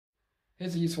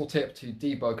Here's a useful tip to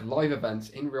debug live events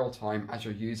in real time as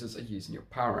your users are using your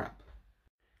Power App.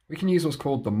 We can use what's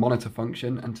called the monitor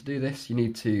function, and to do this you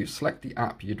need to select the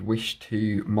app you'd wish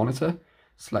to monitor,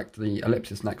 select the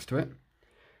ellipsis next to it,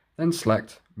 then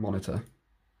select monitor.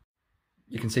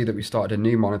 You can see that we started a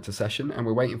new monitor session and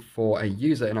we're waiting for a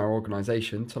user in our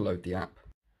organization to load the app.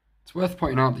 It's worth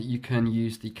pointing out that you can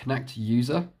use the Connect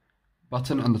User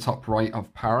button on the top right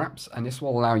of Power Apps, and this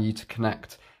will allow you to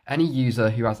connect any user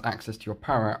who has access to your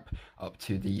Power App up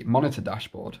to the monitor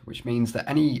dashboard, which means that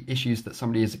any issues that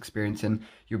somebody is experiencing,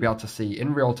 you'll be able to see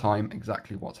in real time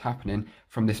exactly what's happening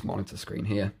from this monitor screen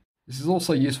here. This is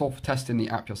also useful for testing the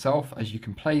app yourself, as you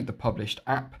can play the published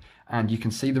app and you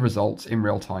can see the results in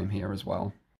real time here as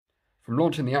well. From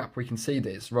launching the app, we can see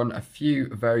that it's run a few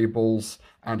variables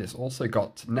and it's also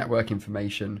got network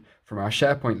information from our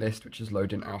SharePoint list, which is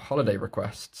loading our holiday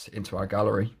requests into our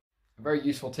gallery. A very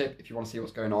useful tip if you want to see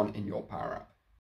what's going on in your Power App.